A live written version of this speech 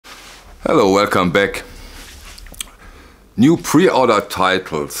Hello, welcome back. New pre-order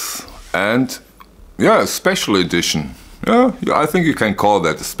titles and yeah, special edition. Yeah, I think you can call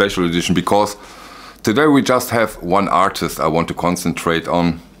that a special edition because today we just have one artist I want to concentrate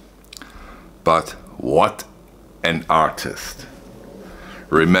on. But what an artist.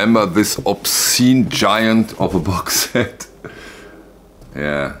 Remember this obscene giant of a box set?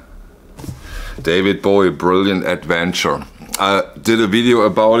 Yeah. David Bowie, Brilliant Adventure. I did a video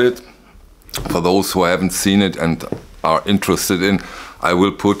about it. For those who haven't seen it and are interested in, I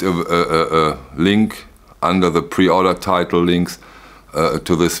will put a link under the pre-order title links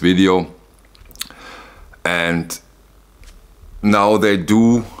to this video. And now they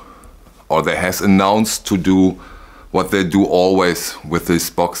do, or they has announced to do what they do always with these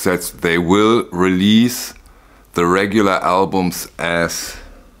box sets. They will release the regular albums as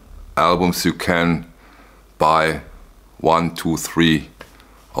albums you can buy 1, 2, 3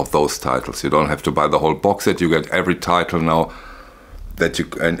 of those titles. You don't have to buy the whole box set. You get every title now that you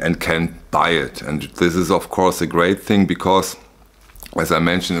can buy it. And this is of course a great thing because, as I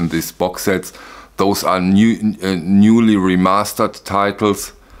mentioned in these box sets, those are newly remastered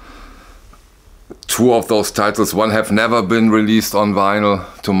titles. 2 of those titles, one have never been released on vinyl,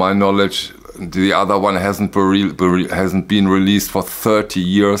 to my knowledge. The other one hasn't been released for 30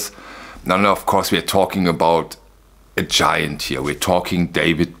 years. Now, of course, we're talking about a giant here. We're talking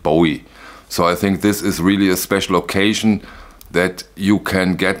David Bowie. So I think this is really a special occasion that you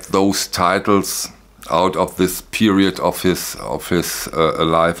can get those titles out of this period of his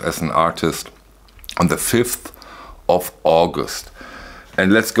life as an artist on the 5th of August.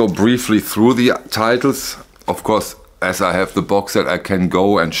 And let's go briefly through the titles. Of course, as I have the box set, I can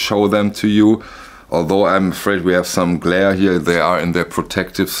go and show them to you. Although I'm afraid we have some glare here. They are in their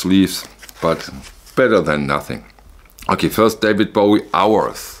protective sleeves, but better than nothing. Okay, first David Bowie,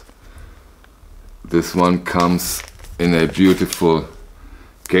 Hours. This one comes in a beautiful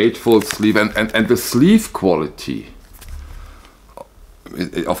gatefold sleeve, and the sleeve quality.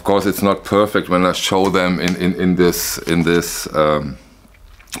 Of course, it's not perfect when I show them in this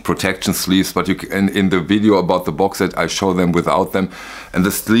protection sleeves, but you can, in the video about the box set, I show them without them, and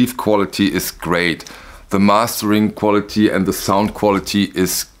the sleeve quality is great. The mastering quality and the sound quality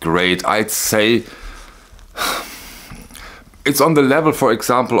is great. I'd say it's on the level, for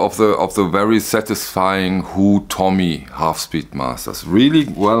example, of the very satisfying Who Tommy half-speed masters. Really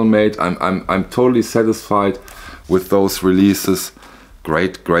well made. I'm totally satisfied with those releases.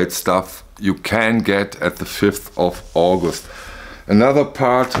 Great stuff. You can get at the 5th of August. Another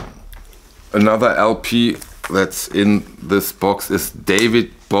part, another LP that's in this box is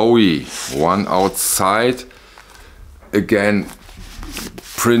David Bowie, One Outside. Again,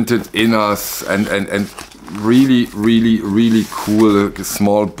 printed inners and really cool, a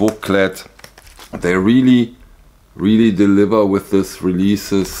small booklet. They really deliver with this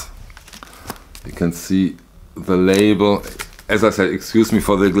releases. You can see the label. As I said, excuse me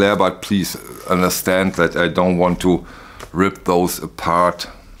for the glare, but please understand that I don't want to rip those apart,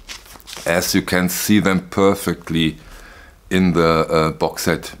 as you can see them perfectly in the box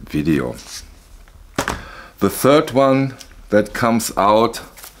set video. The third one that comes out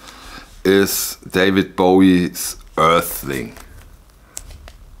is David Bowie's Earthling.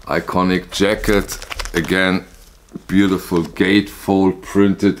 Iconic jacket, again beautiful gatefold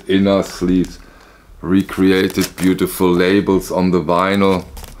printed inner sleeves, recreated beautiful labels on the vinyl,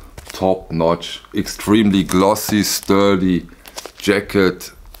 top notch, extremely glossy, sturdy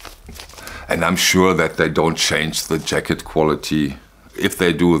jacket, and I'm sure that they don't change the jacket quality. If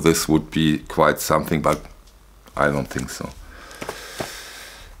they do, this would be quite something, but I don't think so.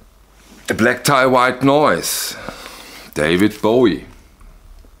 A black tie, white noise, David Bowie.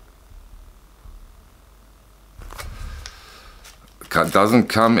 Doesn't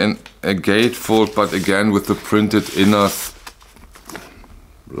come in a gatefold, but again with the printed inners.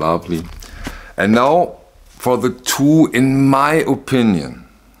 Lovely. And now for the 2, in my opinion,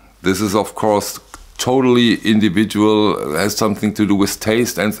 this is of course totally individual, has something to do with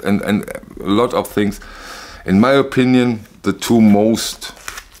taste and a lot of things. In my opinion, the 2 most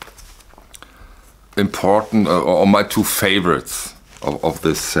important, or my 2 favorites of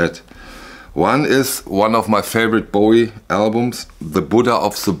this set. One is one of my favorite Bowie albums, The Buddha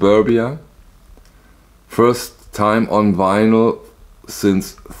of Suburbia. First time on vinyl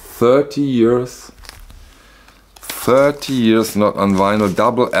since 30 years. 30 years not on vinyl,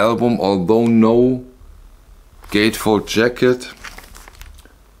 double album, although no gatefold jacket.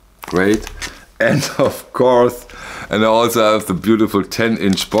 Great. And of course, and I also have the beautiful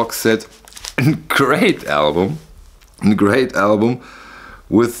 10-inch box set. Great album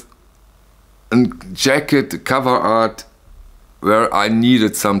with jacket, cover art, where I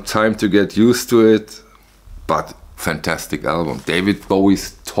needed some time to get used to it, but fantastic album. David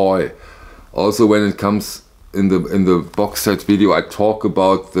Bowie's Toy. Also, when it comes in the box set video, I talk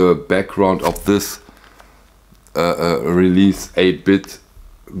about the background of this release, 8-bit.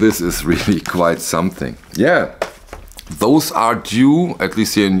 This is really quite something. Yeah, those are due, at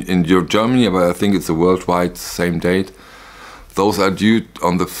least here in Germany, but I think it's a worldwide same date. Those are due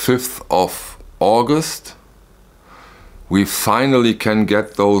on the 5th of August. We finally can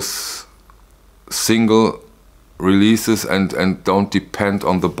get those single releases and don't depend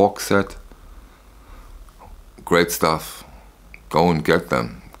on the box set. Great stuff. Go and get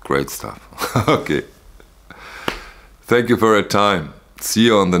them. Great stuff. Okay. Thank you for your time. See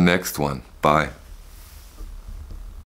you on the next one. Bye.